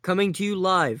Coming to you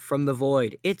live from the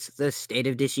void, it's the State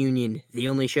of Disunion, the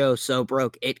only show so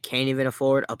broke it can't even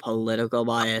afford a political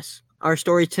bias. Our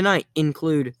stories tonight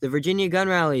include the Virginia gun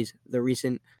rallies, the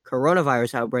recent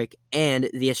coronavirus outbreak, and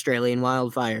the Australian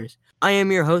wildfires. I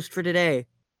am your host for today,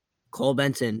 Cole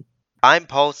Benson. I'm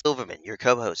Paul Silverman, your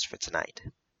co-host for tonight.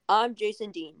 I'm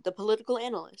Jason Dean, the political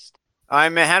analyst.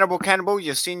 I'm Hannibal Cannibal,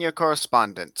 your senior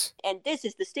correspondent. And this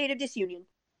is the State of Disunion.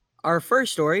 Our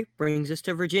first story brings us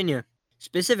to Virginia,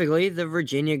 specifically the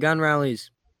Virginia gun rallies.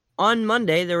 On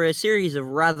Monday, there were a series of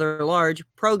rather large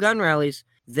pro-gun rallies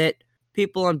that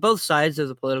people on both sides of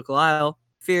the political aisle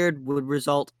feared would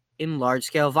result in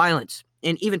large-scale violence,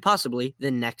 and even possibly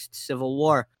the next civil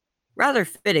war. Rather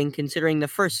fitting considering the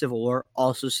first Civil War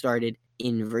also started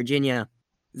in Virginia.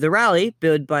 The rally,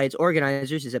 billed by its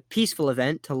organizers as a peaceful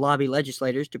event to lobby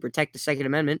legislators to protect the Second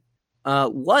Amendment,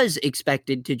 was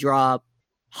expected to draw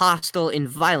hostile and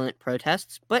violent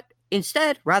protests, but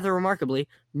instead, rather remarkably,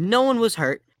 no one was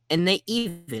hurt, and they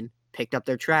even picked up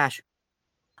their trash.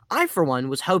 I, for one,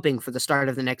 was hoping for the start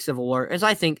of the next Civil War, as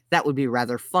I think that would be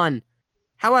rather fun.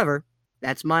 However,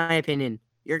 that's my opinion.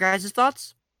 Your guys'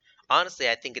 thoughts? Honestly,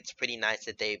 I think it's pretty nice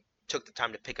that they took the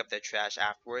time to pick up their trash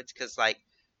afterwards, because,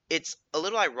 it's a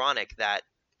little ironic that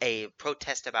a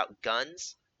protest about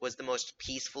guns was the most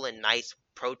peaceful and nice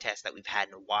protest that we've had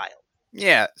in a while.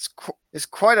 Yeah, it's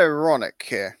quite ironic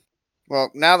here. Well,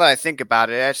 now that I think about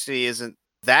it, it actually isn't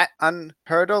that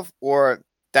unheard of or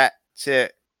that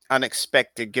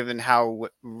unexpected given how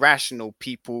rational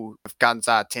people with guns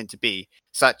tend to be,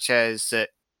 such as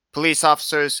police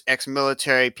officers,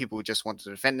 ex-military, people who just want to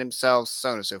defend themselves, so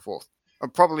on and so forth.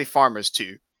 And probably farmers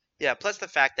too. Yeah, plus the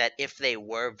fact that if they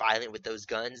were violent with those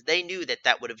guns, they knew that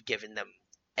that would have given them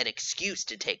an excuse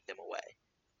to take them away.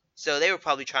 So they were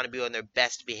probably trying to be on their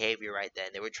best behavior right then.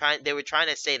 They were trying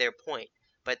to say their point,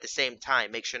 but at the same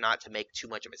time, make sure not to make too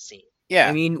much of a scene. Yeah.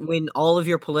 I mean, when all of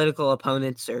your political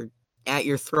opponents are at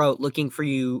your throat looking for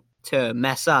you to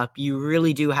mess up, you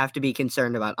really do have to be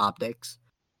concerned about optics.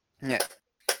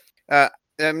 Yeah.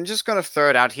 I'm just going to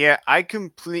throw it out here. I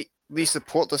completely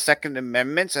support the Second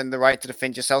Amendment and the right to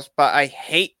defend yourself, but I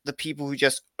hate the people who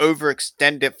just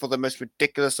overextend it for the most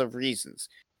ridiculous of reasons.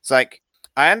 It's like,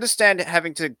 I understand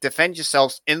having to defend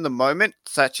yourselves in the moment,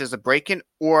 such as a break-in,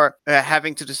 or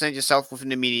having to defend yourself with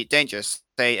an immediate danger,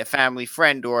 say a family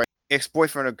friend or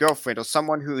ex-boyfriend or girlfriend or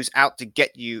someone who's out to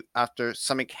get you after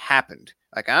something happened.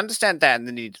 Like, I understand that and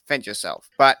the need to defend yourself,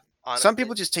 but Honestly, some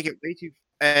people just take it way too...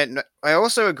 And I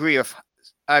also agree with...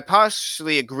 I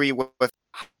partially agree with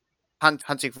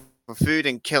hunting for food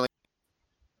and killing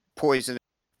poison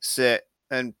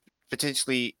and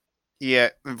potentially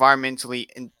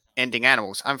environmentally ending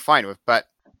animals. I'm fine with, but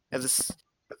at the same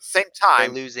they're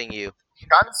time, losing you.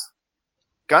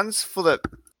 guns for the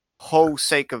whole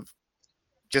sake of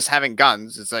just having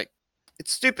guns is like,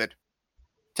 it's stupid.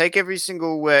 Take every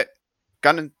single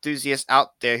gun enthusiast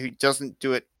out there who doesn't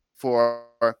do it for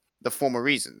the former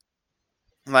reasons.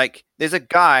 Like, there's a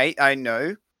guy I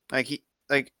know, I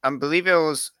believe it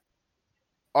was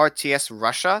RTS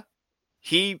Russia.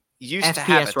 He used to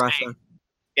have FPS Russia.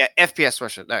 Yeah, FPS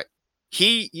Russia. No.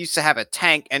 He used to have a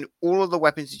tank and all of the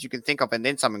weapons that you can think of, and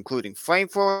then some, including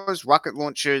flamethrowers, rocket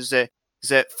launchers,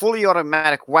 fully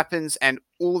automatic weapons, and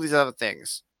all these other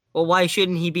things. Well, why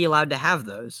shouldn't he be allowed to have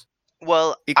those?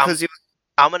 Well, Because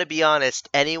I'm gonna be honest.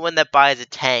 Anyone that buys a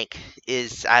tank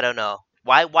is, I don't know.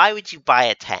 Why would you buy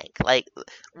a tank? Like,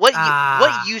 what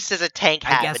use does a tank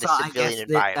have in a civilian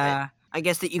environment? I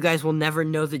guess that you guys will never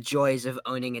know the joys of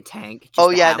owning a tank.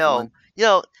 Oh yeah, no. You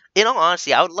know, in all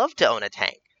honesty, I would love to own a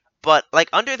tank. But like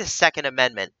under the Second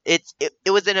Amendment, it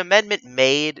was an amendment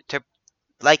made to,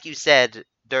 like you said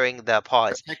during the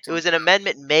pause, it was an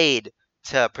amendment made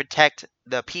to protect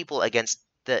the people against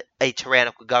a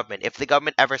tyrannical government. If the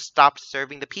government ever stopped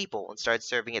serving the people and started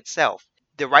serving itself,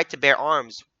 the right to bear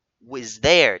arms was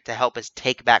there to help us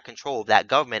take back control of that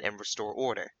government and restore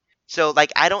order. So,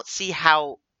 like, I don't see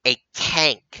how a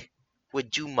tank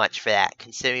would do much for that,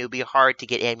 considering it would be hard to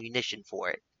get ammunition for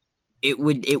it. It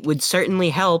would certainly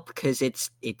help because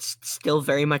it's still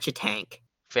very much a tank.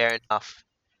 Fair enough.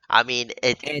 I mean,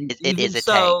 it is a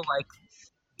so, tank. Like,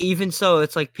 even so,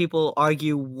 it's like people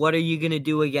argue, what are you gonna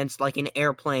do against like an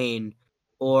airplane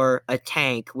or a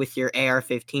tank with your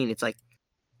AR-15? It's like,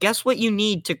 guess what you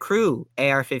need to crew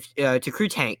to crew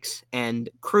tanks and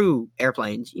crew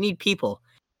airplanes? You need people,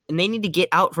 and they need to get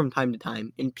out from time to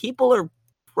time. And people are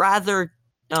rather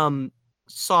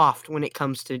soft when it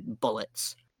comes to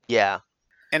bullets. Yeah.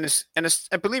 And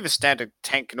I believe a standard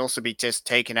tank can also be just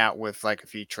taken out with like a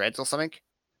few treads or something.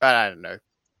 But I don't know.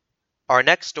 Our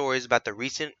next story is about the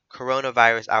recent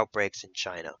coronavirus outbreaks in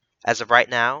China. As of right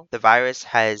now, the virus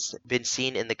has been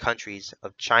seen in the countries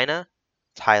of China,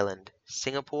 Thailand,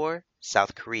 Singapore,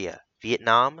 South Korea,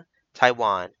 Vietnam,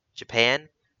 Taiwan, Japan,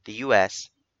 the US,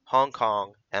 Hong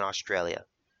Kong, and Australia.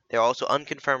 There are also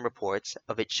unconfirmed reports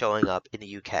of it showing up in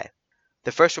the UK.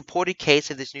 The first reported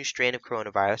case of this new strain of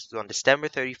coronavirus was on December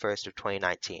 31st of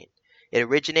 2019. It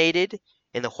originated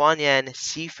in the Huanyan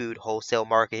seafood wholesale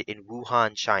market in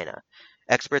Wuhan, China.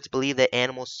 Experts believe that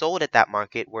animals sold at that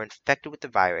market were infected with the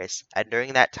virus, and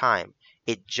during that time,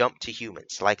 it jumped to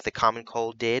humans, like the common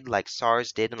cold did, like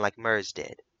SARS did, and like MERS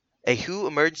did. A WHO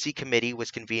emergency committee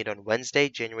was convened on Wednesday,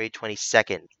 January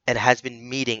 22nd, and has been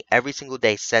meeting every single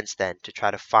day since then to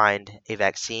try to find a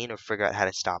vaccine or figure out how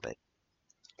to stop it.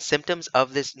 Symptoms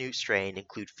of this new strain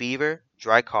include fever,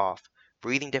 dry cough,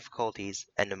 breathing difficulties,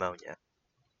 and pneumonia.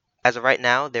 As of right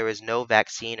now, there is no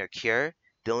vaccine or cure.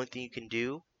 The only thing you can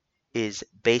do is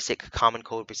basic common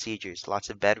cold procedures, lots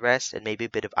of bed rest, and maybe a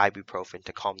bit of ibuprofen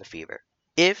to calm the fever.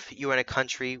 If you're in a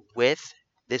country with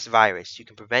this virus, you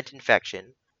can prevent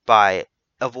infection by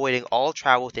avoiding all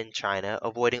travel within China,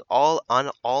 avoiding all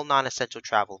non-essential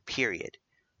travel, period.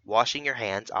 Washing your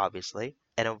hands, obviously,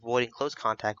 and avoiding close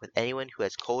contact with anyone who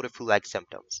has cold or flu-like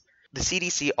symptoms. The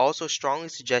CDC also strongly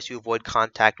suggests you avoid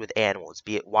contact with animals,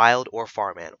 be it wild or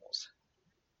farm animals.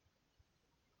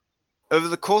 Over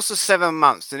the course of 7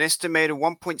 months, an estimated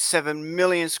 1.7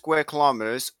 million square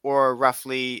kilometers, or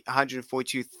roughly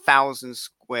 142,000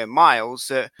 square miles,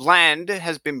 land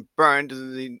has been burned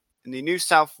in the New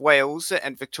South Wales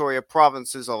and Victoria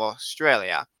provinces of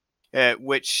Australia,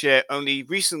 which only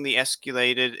recently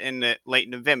escalated in late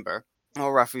November,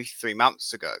 or roughly 3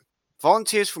 months ago.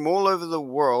 Volunteers from all over the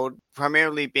world,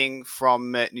 primarily being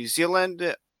from New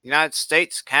Zealand, United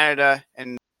States, Canada,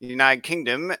 and the United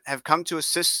Kingdom, have come to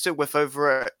assist with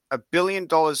over $1 billion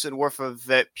in worth of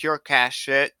pure cash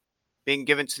being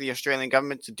given to the Australian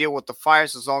government to deal with the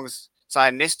fires, as long as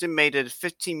an estimated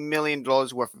 $15 million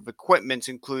worth of equipment,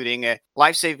 including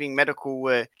life-saving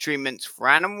medical treatments for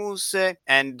animals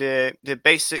and the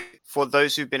basic for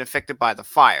those who've been affected by the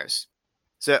fires.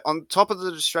 So, on top of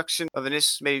the destruction of an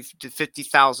estimated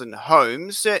 50,000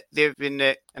 homes, there have been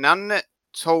an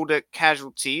untold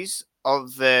casualties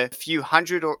of a few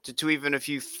hundred or to even a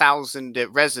few thousand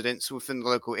residents within the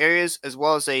local areas, as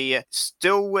well as a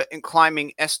still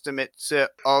climbing estimate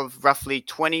of roughly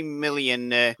 20 million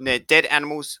dead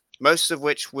animals, most of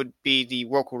which would be the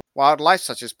local wildlife,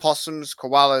 such as possums,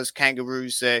 koalas,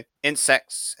 kangaroos,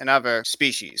 insects, and other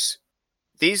species.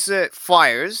 These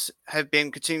fires have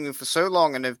been continuing for so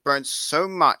long and have burned so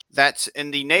much that in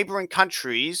the neighboring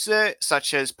countries,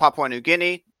 such as Papua New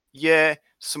Guinea,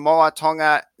 Samoa,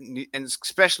 Tonga, and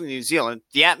especially New Zealand,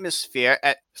 the atmosphere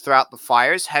throughout the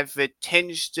fires have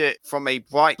tinged from a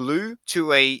bright blue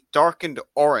to a darkened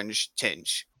orange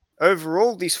tinge.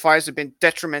 Overall, these fires have been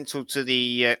detrimental to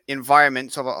the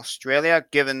environment of Australia,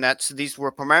 given that these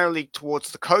were primarily towards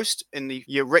the coast in the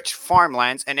rich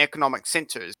farmlands and economic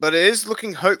centres. But it is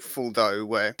looking hopeful, though,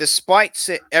 where despite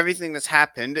everything that's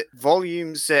happened,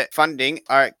 volumes funding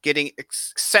are getting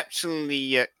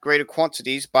exceptionally greater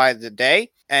quantities by the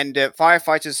day, and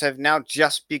firefighters have now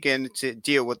just begun to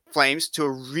deal with flames to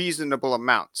a reasonable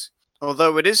amount.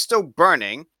 Although it is still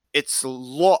burning, it's a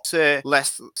lot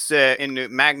less in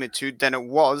magnitude than it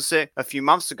was a few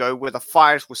months ago, where the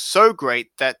fires were so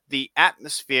great that the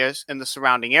atmospheres in the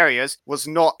surrounding areas was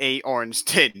not a orange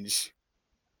tinge.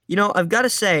 You know, I've got to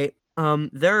say,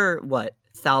 there are,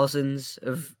 thousands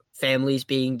of families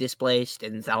being displaced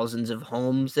and thousands of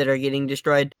homes that are getting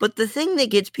destroyed. But the thing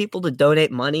that gets people to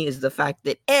donate money is the fact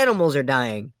that animals are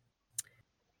dying.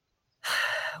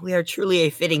 We are truly a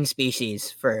fitting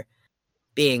species for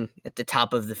being at the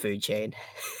top of the food chain.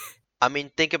 I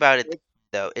mean, think about it,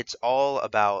 though. It's all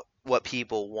about what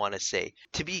people want to see.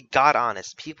 To be God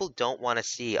honest, people don't want to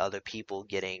see other people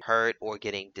getting hurt or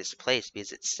getting displaced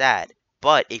because it's sad.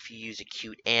 But if you use a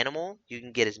cute animal, you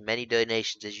can get as many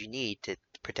donations as you need to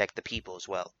protect the people as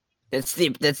well. That's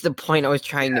the point I was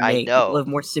trying to I make. know. People have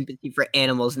more sympathy for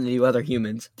animals than they do other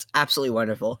humans. It's absolutely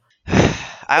wonderful.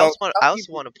 I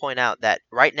also want to point out that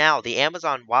right now the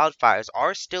Amazon wildfires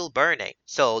are still burning.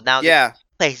 So now there are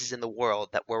places in the world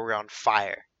that we're on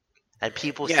fire. And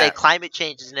people say climate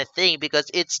change isn't a thing because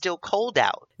it's still cold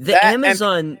out. The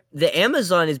Amazon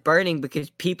is burning because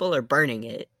people are burning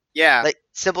it. Yeah. Like,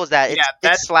 simple as that.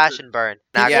 It's slash and burn.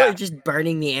 People are just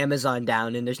burning the Amazon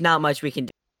down, and there's not much we can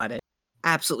do about it.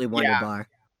 Absolutely wonderbar.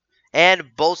 And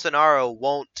Bolsonaro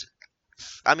won't...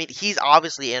 I mean, he's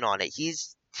obviously in on it.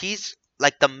 He's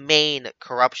like the main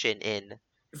corruption in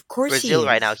Brazil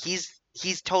right now. He's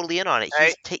he's totally in on it.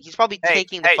 Hey, He's probably hey,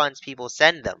 taking the hey. funds people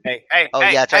send them. Hey, Oh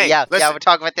yeah, that's right. Yeah, listen. we're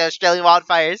talking about the Australian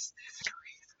wildfires.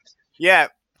 Yeah,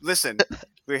 listen.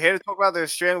 We're here to talk about the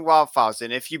Australian wildfires,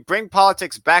 and if you bring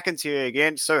politics back into here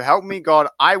again, so help me God,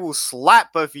 I will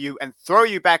slap both of you and throw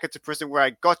you back into prison where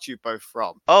I got you both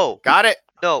from. Oh, Got it?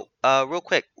 no. Real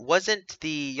quick, wasn't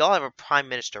y'all have a prime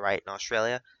minister, right, in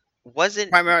Australia? Wasn't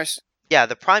Prime Minister. Yeah,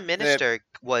 the prime minister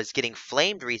was getting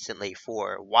flamed recently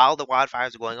for, while the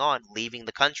wildfires were going on, leaving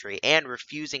the country and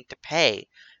refusing to pay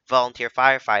volunteer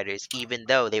firefighters, even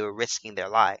though they were risking their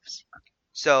lives.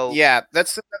 So Yeah,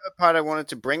 that's the other part I wanted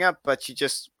to bring up, but you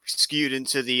just skewed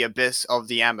into the abyss of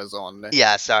the Amazon.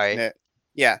 yeah, sorry.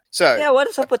 Yeah. So Yeah, what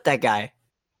is up with that guy?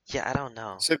 Yeah, I don't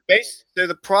know. So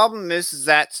the problem is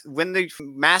that when the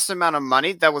mass amount of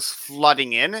money that was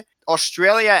flooding in,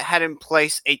 Australia had in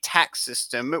place a tax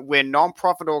system where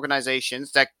non-profit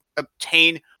organizations that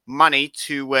obtain money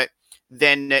to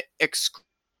then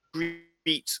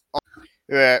excrete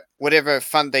whatever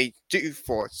fund they do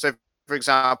for. So, for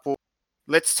example,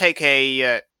 let's take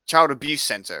a child abuse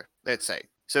center, let's say.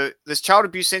 So this child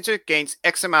abuse center gains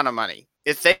X amount of money.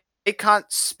 If they can't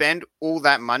spend all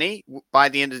that money by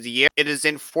the end of the year, it is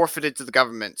then forfeited to the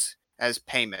government as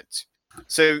payment.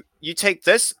 So you take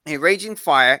this, a raging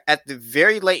fire at the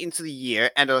very late into the year,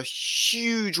 and a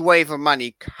huge wave of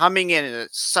money coming in at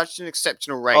such an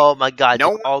exceptional rate. Oh my god,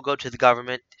 No they all go to the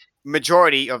government.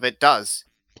 majority of it does.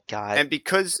 God. And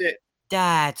because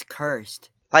That's cursed.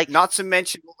 Like, not to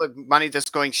mention all the money that's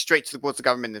going straight towards the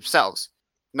government themselves.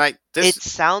 Like this, it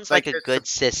sounds like a it's good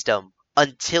system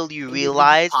until you Is it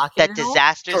realize pocket that and all?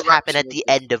 disasters happen at Corruption the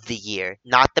is- end of the year,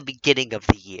 not the beginning of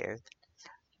the year.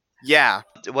 yeah.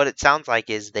 What it sounds like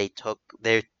is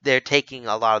they're taking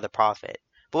a lot of the profit.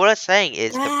 But what I'm saying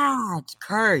is That's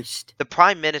cursed. the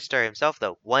prime minister himself,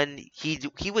 though, when he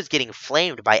was getting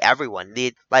flamed by everyone,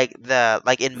 in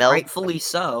Rightfully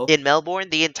so. in Melbourne,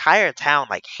 the entire town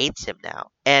hates him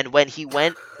now. And when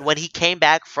he came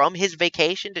back from his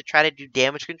vacation to try to do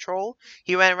damage control,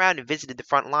 he ran around and visited the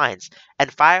front lines,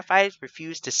 and firefighters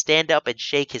refused to stand up and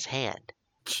shake his hand.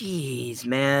 Jeez,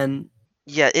 man.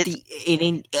 Yeah, it's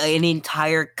An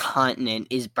entire continent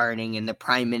is burning, and the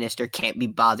prime minister can't be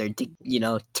bothered to,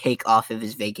 take off of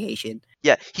his vacation.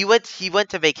 yeah. He went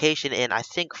to vacation in, I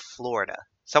think, Florida,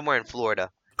 somewhere in Florida.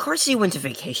 Of course, he went to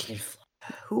vacation in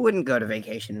Florida. Who wouldn't go to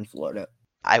vacation in Florida?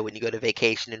 I wouldn't go to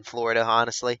vacation in Florida,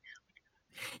 honestly.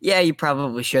 Yeah, you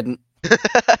probably shouldn't.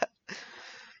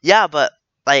 Yeah, but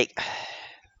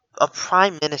a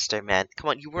prime minister, man. Come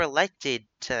on, you were elected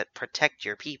to protect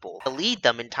your people, to lead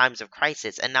them in times of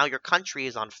crisis, and now your country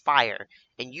is on fire,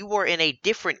 and you were in a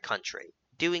different country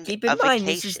doing Keep a in mind,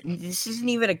 vacation. this isn't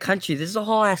even a country. This is a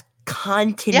whole ass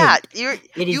continent. Yeah,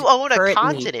 It is you own a currently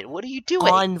continent. What are you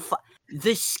doing? on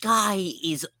the sky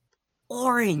is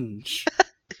orange.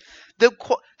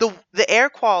 The air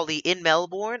quality in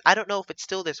Melbourne, I don't know if it's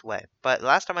still this way, but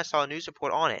last time I saw a news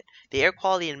report on it, the air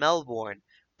quality in Melbourne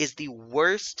is the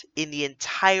worst in the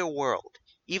entire world,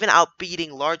 even outbeating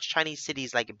large Chinese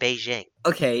cities like Beijing.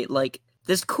 Okay,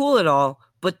 this cool and all,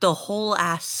 but the whole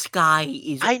ass sky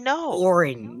is I know.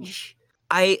 orange.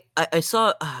 I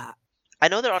saw I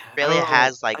know that Australia know.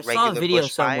 has I saw a regular video bushfires,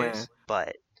 somewhere.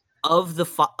 but of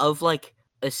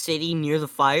a city near the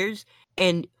fires,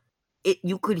 and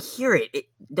you could hear it.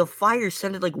 The fire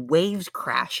sounded like waves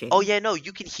crashing. oh yeah, no,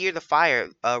 you can hear the fire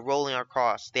rolling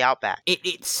across the outback.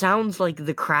 It sounds like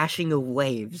the crashing of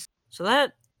waves. So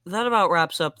that about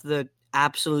wraps up the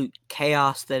absolute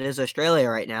chaos that is Australia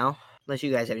right now. Unless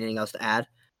you guys have anything else to add.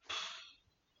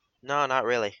 No, not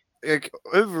really.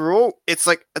 Overall, it's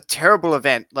a terrible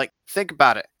event. Think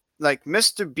about it.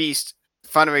 Mr. Beast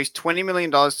fundraised $20 million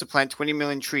to plant 20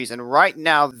 million trees, and right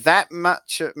now that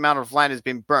much amount of land has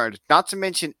been burned. Not to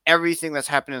mention everything that's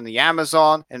happening in the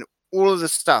Amazon and all of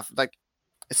this stuff. It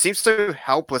seems so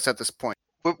helpless at this point.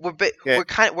 We're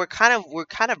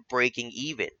kind of breaking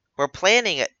even. We're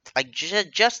planning it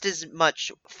just as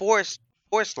much forest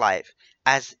life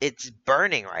as it's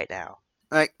burning right now.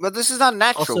 But this is not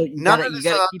natural. Also, you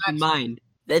gotta keep in mind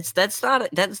that's not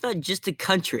just a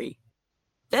country.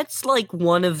 That's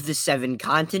one of the 7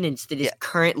 continents that is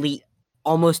currently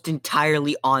almost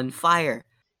entirely on fire.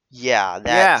 Yeah,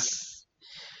 that's.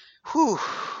 Whew.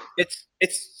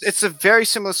 It's a very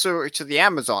similar story to the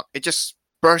Amazon. It just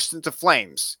burst into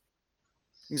flames,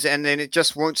 and then it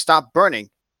just won't stop burning.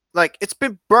 It's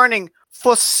been burning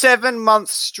for 7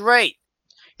 months straight.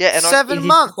 Yeah, and 7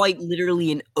 months. Is quite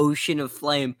literally an ocean of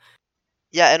flame.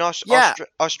 Yeah, and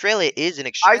Australia is an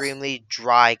extremely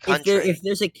dry country. If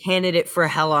there's a candidate for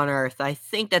hell on earth, I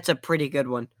think that's a pretty good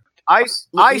one. I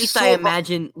At least I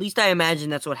imagine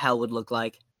that's what hell would look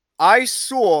like. I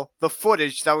saw the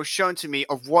footage that was shown to me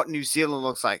of what New Zealand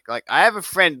looks like. Like, I have a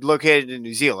friend located in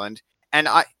New Zealand, and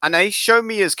he showed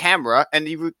me his camera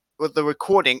and with the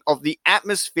recording of the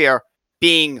atmosphere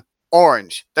being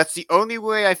orange. That's the only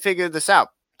way I figured this out.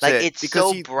 Like, it's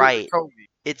so he bright. told me.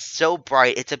 It's so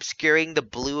bright. It's obscuring the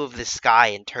blue of the sky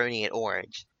and turning it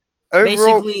orange.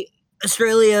 Overall, Basically,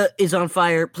 Australia is on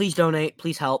fire. Please donate.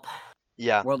 Please help.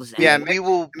 Yeah. World is Yeah, ending. We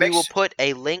will make su- put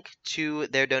a link to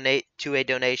their a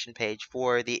donation page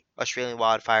for the Australian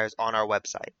wildfires on our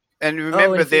website. and Oh, and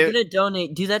remember, if you're gonna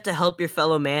donate, do that to help your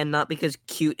fellow man, not because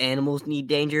cute animals need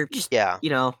danger. Just Yeah.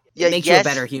 it makes you a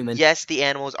better human. Yes, the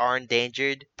animals are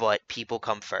endangered, but people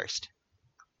come first.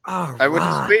 All I would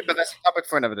right. disagree, but that's a topic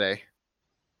for another day.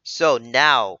 So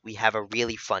now we have a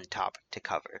really fun topic to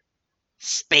cover.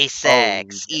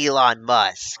 SpaceX, Elon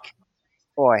Musk.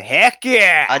 Oh, heck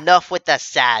yeah! Enough with the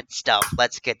sad stuff.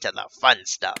 Let's get to the fun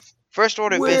stuff. First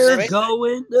order of We're business.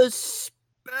 going to space.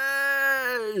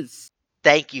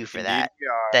 Thank you for Indeed that. we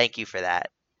are. Thank you for that.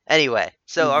 Anyway,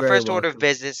 so You're our very first order of welcome.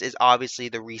 business is obviously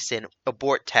the recent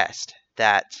abort test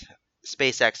that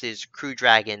SpaceX's Crew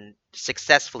Dragon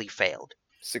successfully failed.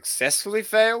 Successfully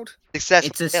failed? It's a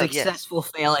failed, yes. successful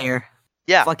failure.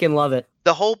 Yeah. Fucking love it.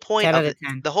 The whole point 10 of out of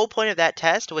 10. the whole point of that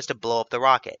test was to blow up the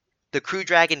rocket. The Crew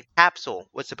Dragon capsule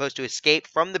was supposed to escape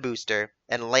from the booster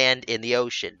and land in the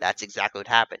ocean. That's exactly what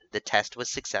happened. The test was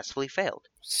successfully failed.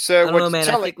 So I don't what know, you're man. I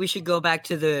telling think we should go back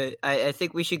to the. I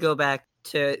think we should go back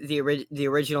to the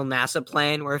original NASA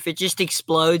plan, where if it just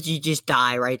explodes, you just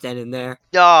die right then and there.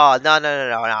 No,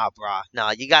 brah.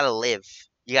 No, you gotta live.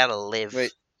 You gotta live.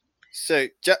 Wait, so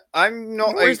I'm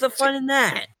not. Where's the fun in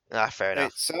that? Fair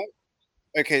enough. So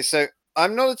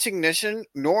I'm not a technician,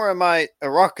 nor am I a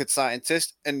rocket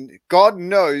scientist, and God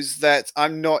knows that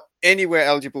I'm not anywhere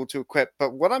eligible to equip.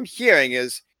 But what I'm hearing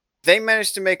is they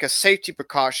managed to make a safety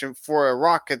precaution for a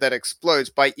rocket that explodes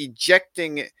by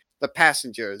ejecting the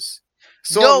passengers.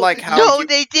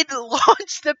 They didn't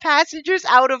launch the passengers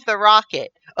out of the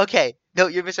rocket. Okay, no,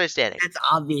 you're misunderstanding. That's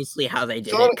obviously how they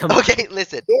did Sort it. Come on. Okay,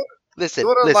 listen.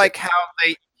 Sort of like how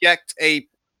they eject a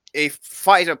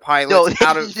fighter pilot No,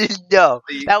 out of no,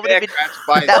 the that would have been aircraft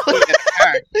by that would- the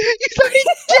parachute. you said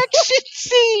ejection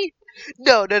seat.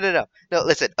 No.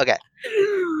 Listen, okay.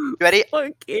 You ready?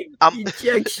 Fucking I'm-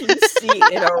 ejection seat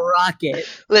in a rocket.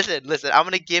 Listen. I'm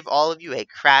gonna give all of you a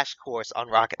crash course on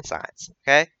rocket science.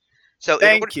 Okay. So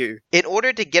Thank you. in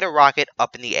order to get a rocket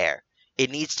up in the air, it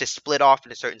needs to split off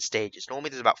into certain stages. Normally,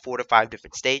 there's about 4 to 5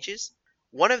 different stages.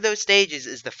 One of those stages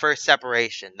is the first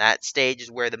separation. That stage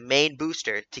is where the main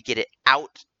booster, to get it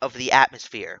out of the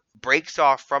atmosphere, breaks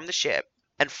off from the ship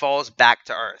and falls back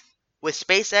to Earth. With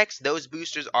SpaceX, those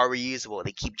boosters are reusable.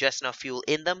 They keep just enough fuel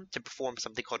in them to perform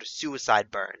something called a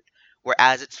suicide burn, where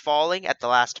as it's falling at the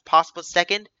last possible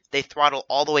second, they throttle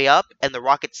all the way up and the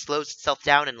rocket slows itself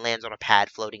down and lands on a pad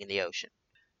floating in the ocean.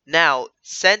 Now,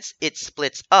 since it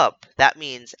splits up, that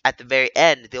means at the very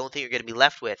end, the only thing you're going to be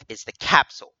left with is the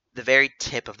capsule, the very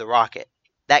tip of the rocket.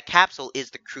 That capsule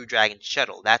is the Crew Dragon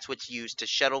shuttle. That's what's used to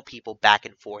shuttle people back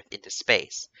and forth into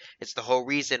space. It's the whole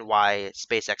reason why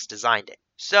SpaceX designed it.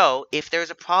 So, if there's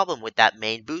a problem with that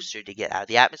main booster to get out of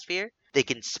the atmosphere, they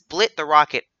can split the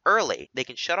rocket early. They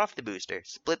can shut off the booster,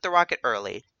 split the rocket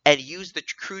early, and use the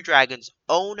Crew Dragon's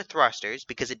own thrusters,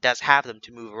 because it does have them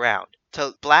to move around,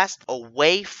 to blast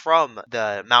away from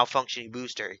the malfunctioning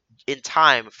booster in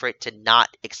time for it to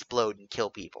not explode and kill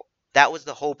people. That was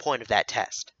the whole point of that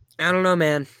test. I don't know,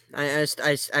 man. I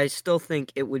still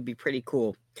think it would be pretty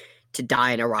cool to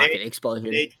die in a rocket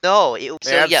explosion. No,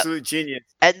 They're absolute genius.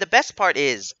 And the best part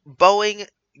is, Boeing,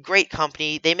 great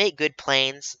company, they make good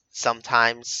planes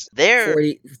sometimes.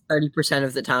 30%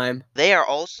 of the time. They are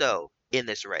also in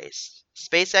this race.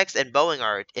 SpaceX and Boeing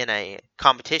are in a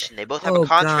competition. They both have a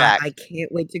contract. God, I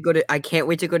can't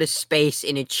wait to go to space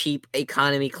in a cheap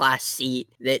economy class seat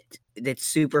that's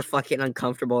super fucking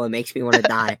uncomfortable and makes me want to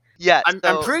die. Yeah, I'm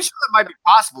pretty sure that might be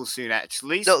possible soon,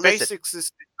 actually. No, SpaceX listen.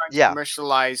 is trying to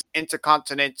commercialize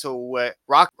intercontinental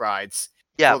rocket rides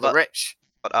for the rich.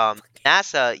 But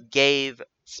NASA gave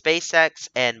SpaceX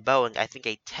and Boeing, I think,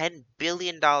 a $10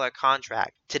 billion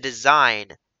contract to design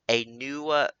a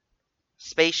new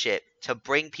spaceship to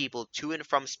bring people to and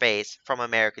from space from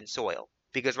American soil.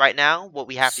 Because right now, what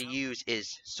we have to use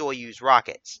is Soyuz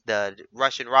rockets, the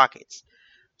Russian rockets.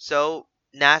 So,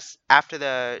 NASA, after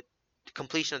the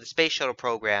completion of the space shuttle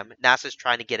program, NASA's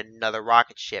trying to get another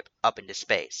rocket ship up into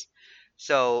space.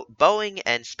 So, Boeing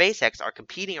and SpaceX are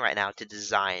competing right now to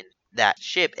design that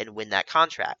ship and win that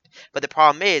contract. But the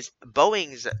problem is,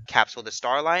 Boeing's capsule, the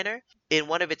Starliner, in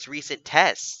one of its recent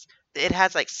tests, it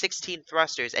has like 16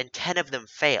 thrusters and 10 of them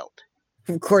failed.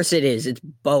 Of course it is. It's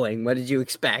Boeing. What did you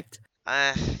expect?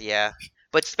 Yeah.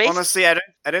 But space. Honestly, I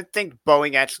don't think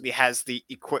Boeing actually has the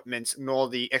equipment nor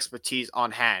the expertise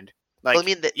on hand. Like, Well, I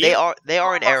mean, they are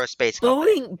an aerospace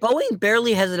company. Boeing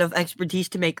barely has enough expertise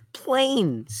to make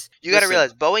planes. You got to Listen.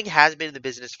 realize Boeing has been in the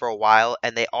business for a while,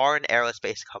 and they are an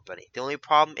aerospace company. The only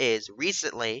problem is,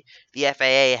 recently, the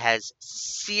FAA has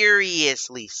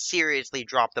seriously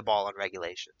dropped the ball on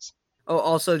regulations. Oh,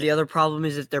 also the other problem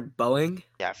is that they're Boeing.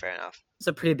 Yeah, fair enough. It's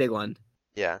a pretty big one.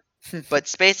 Yeah. But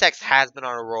SpaceX has been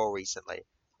on a roll recently,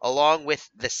 along with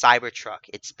the Cybertruck.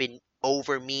 It's been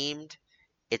over-memed,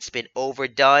 it's been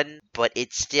overdone, but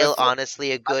it's still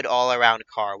honestly a good all-around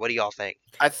car. What do y'all think?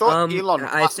 I thought Elon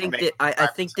I Musk think made that I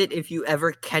think that if you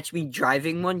ever catch me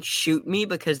driving one, shoot me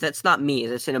because that's not me.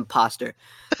 That's an imposter.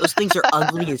 Those things are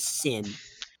ugly as sin.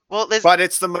 Well, But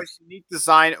it's the most unique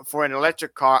design for an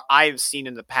electric car I've seen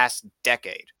in the past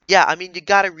decade. yeah, I mean, you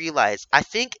gotta realize, I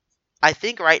think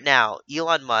right now,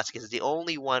 Elon Musk is the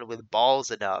only one with balls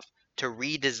enough to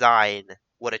redesign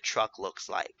what a truck looks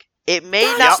like. It may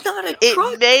That's not a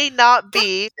truck. It may not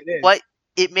be It is. what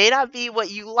it may not be what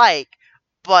you like,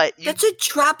 but you That's a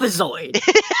trapezoid.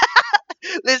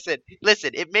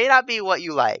 listen, it may not be what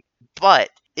you like, but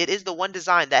it is the one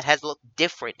design that has looked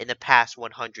different in the past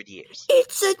 100 years.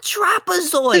 It's a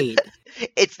trapezoid.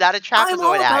 It's not a trapezoid, I'm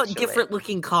all about actually. different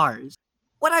looking cars.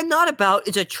 What I'm not about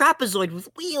is a trapezoid with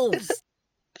wheels.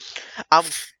 I'm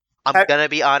Have- gonna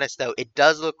be honest though, it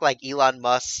does look like Elon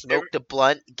Musk smoked a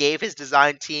blunt, gave his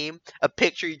design team a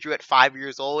picture he drew at 5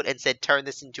 years old, and said, "Turn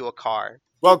this into a car."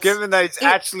 Well, It's- given that he's it-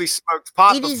 actually smoked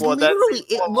pot It is before, that literally.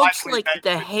 more It looks likely like than the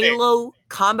you would think. Halo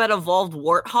Combat Evolved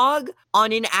Warthog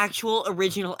on an actual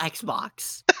original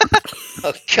Xbox.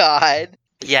 Oh God.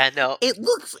 Yeah, no. It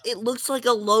looks like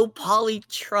a low poly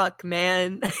truck,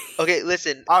 man. Okay,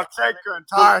 listen. I'll take your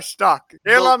entire stock.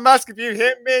 Well- Elon Musk, if you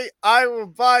hit me, I will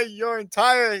buy your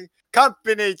entire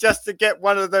company just to get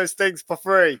one of those things for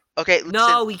free. Okay, listen.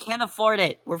 No, we can't afford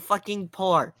it. We're fucking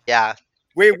poor. Yeah,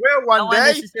 We will one No day.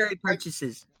 unnecessary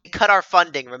purchases. we cut our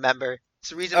funding. Remember, it's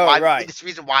the reason Oh, why. right. It's the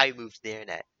reason why we moved to the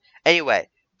internet. Anyway,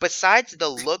 besides the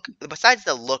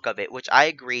look of it, which I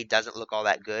agree doesn't look all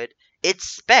that good, its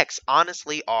specs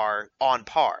honestly are on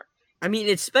par. I mean,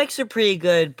 its specs are pretty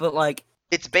good, but like,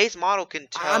 Its base model can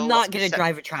tow. I'm not gonna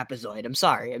drive a trapezoid. I'm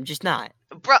sorry, I'm just not.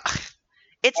 Bro,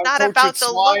 it's Oh, not cultured about the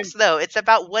swine. looks though. It's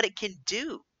about what it can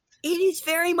do. It is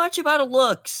very much about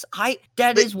looks. That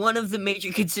But- is one of the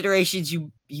major considerations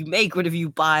you make whenever you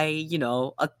buy,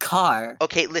 a car.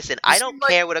 Okay, listen, You I seem don't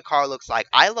like- care what a car looks like.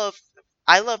 I love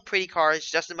pretty cars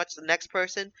just as much as the next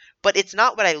person, but it's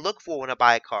not what I look for when I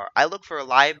buy a car. I look for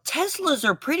Teslas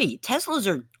are pretty. Teslas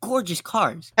are gorgeous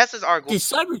cars. Teslas are The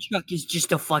Cybertruck is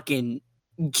just a fucking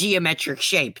geometric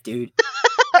shape, dude.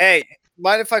 Hey,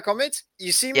 mind if I comment?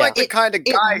 You seem Yeah. like the kind of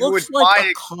It guy who would looks like buy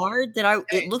a car that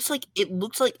it looks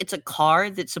like it's a car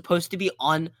that's supposed to be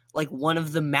on like one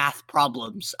of the math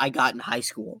problems I got in high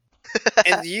school.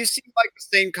 and you seem like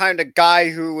the same kind of guy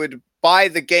who would buy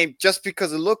the game just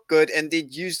because it looked good and then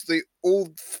use the all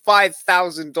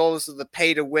 $5,000 of the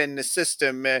pay to win the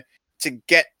system to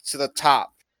get to the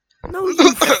top. No,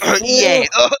 you EA.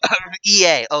 fool.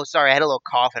 EA. Oh, sorry, I had a little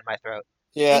cough in my throat.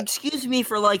 Yeah. Excuse me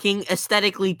for liking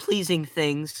aesthetically pleasing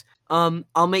things.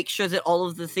 I'll make sure that all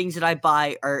of the things that I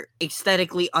buy are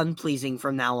aesthetically unpleasing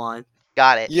from now on.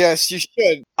 Got it. Yes, you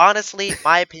should. Honestly,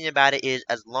 my opinion about it is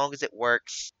as long as it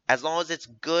works, as long as it's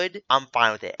good, I'm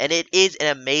fine with it. And it is an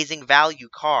amazing value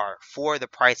car for the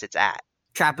price it's at.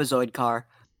 Trapezoid car.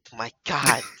 Oh my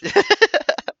God.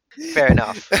 Fair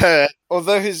enough.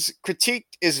 Although his critique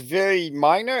is very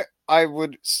minor, I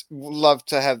would love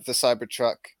to have the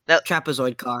Cybertruck.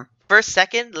 Trapezoid car. For a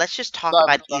second, let's just talk Sorry,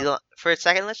 about sorry. Elon. For a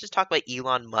second, let's just talk about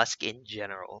Elon Musk in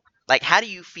general. Like, how do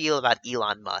you feel about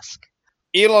Elon Musk?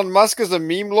 Elon Musk is a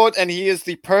meme lord, and he is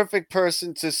the perfect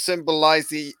person to symbolize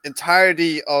the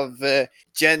entirety of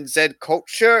Gen Z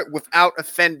culture without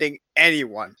offending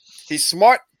anyone. He's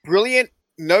smart, brilliant,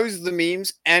 knows the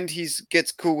memes, and he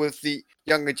gets cool with the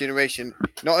younger generation.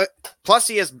 No, plus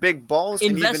he has big balls.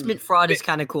 Investment fraud is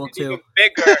kind of cool and even too.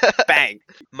 bigger bang.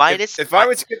 Minus. If I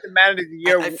was to get the man of the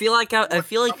year, I feel like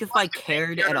if I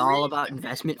cared at all about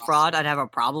investment fraud, I'd have a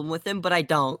problem with him, but I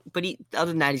don't. But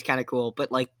other than that, he's kind of cool.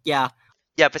 But like, yeah,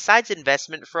 Yeah, besides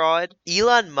investment fraud,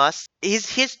 Elon Musk,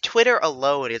 his Twitter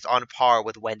alone is on par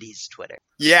with Wendy's Twitter.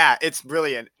 yeah, it's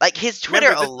brilliant. Like, his Twitter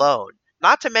Remember, this- alone.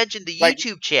 Not to mention the Like-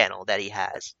 YouTube channel that he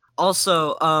has.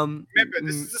 Also, Remember,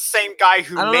 this is the same guy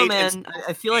who I don't know, made man.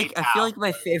 I feel like PayPal.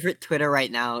 my favorite Twitter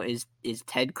right now is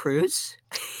Ted Cruz.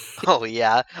 Oh,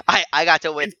 yeah. I got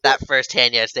to witness that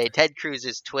firsthand yesterday. Ted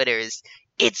Cruz's Twitter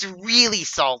it's really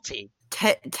salty.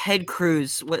 Ted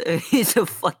Cruz. What he's a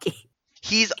fucking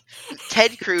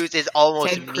Ted Cruz is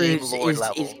almost Ted meme Cruz lord is,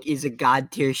 level. is a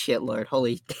god tier shitlord.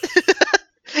 Holy.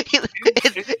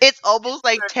 It's almost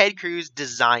like Ted Cruz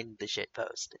designed the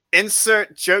shitpost.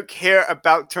 Insert joke here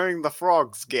about turning the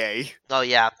frogs gay. Oh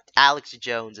yeah, Alex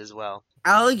Jones as well.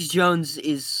 Alex Jones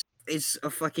is a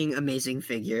fucking amazing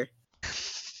figure.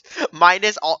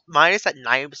 Minus that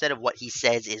 90% of what he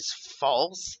says is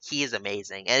false. He is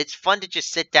amazing, and it's fun to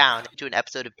just sit down to an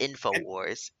episode of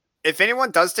InfoWars. If anyone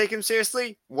does take him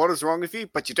seriously, what is wrong with you?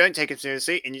 But you don't take him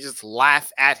seriously, and you just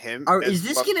laugh at him. Is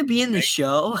this gonna be in the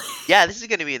show? Yeah, this is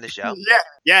going to be in the show. Yeah,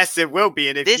 yes, it will be.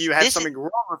 And if you have this something wrong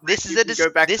with This it, is you can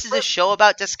go back. this is a show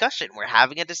about discussion. We're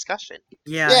having a discussion.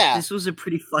 Yeah, this was a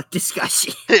pretty fucked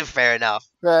discussion. Fair enough.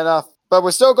 Fair enough. But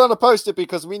we're still going to post it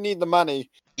because we need the money.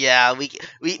 Yeah, we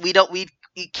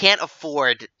can't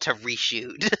afford to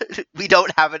reshoot. We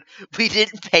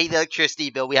didn't pay the electricity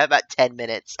bill. We have about 10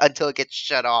 minutes until it gets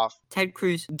shut off. Ted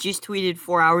Cruz just tweeted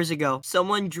 4 hours ago.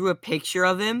 Someone drew a picture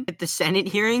of him at the Senate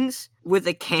hearings with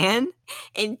a can,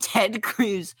 and Ted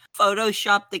Cruz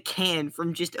photoshopped the can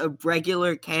from just a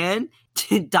regular can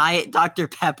to Diet Dr.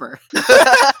 Pepper.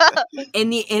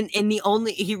 and the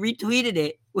only he retweeted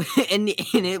it, and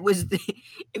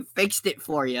it fixed it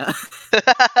for you.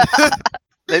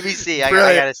 Let me see. I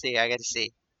gotta see.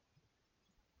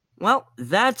 Well,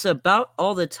 that's about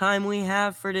all the time we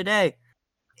have for today.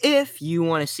 If you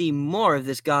want to see more of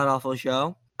this god-awful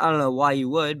show, I don't know why you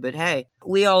would, but hey,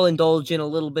 we all indulge in a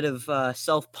little bit of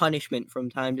self-punishment from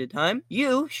time to time.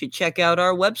 You should check out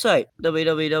our website,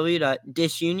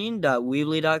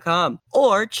 www.disunion.weebly.com,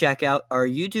 or check out our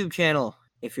YouTube channel,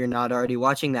 if you're not already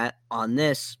watching that on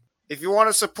this. If you want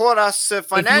to support us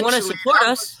financially... If you want to support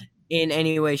us in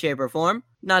any way, shape, or form,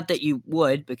 not that you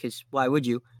would, because why would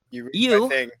you?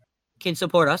 You can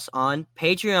support us on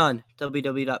Patreon,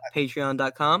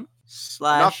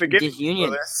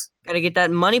 www.patreon.com/disunion. Gotta get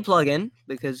that money plug in,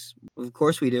 because of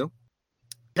course we do.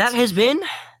 That has been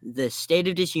the State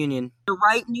of Disunion. The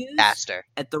right news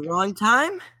at the wrong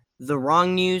time, the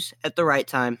wrong news at the right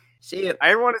time. See you.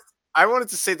 I wanted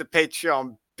to say the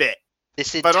Patreon bit.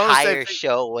 This entire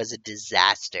show was a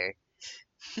disaster.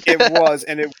 It was,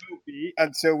 and it will be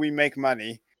until we make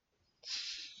money.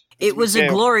 It was a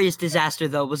glorious disaster,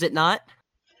 though, was it not?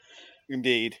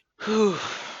 Indeed.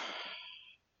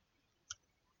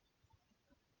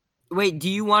 Wait, do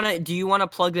you wanna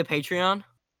plug the Patreon?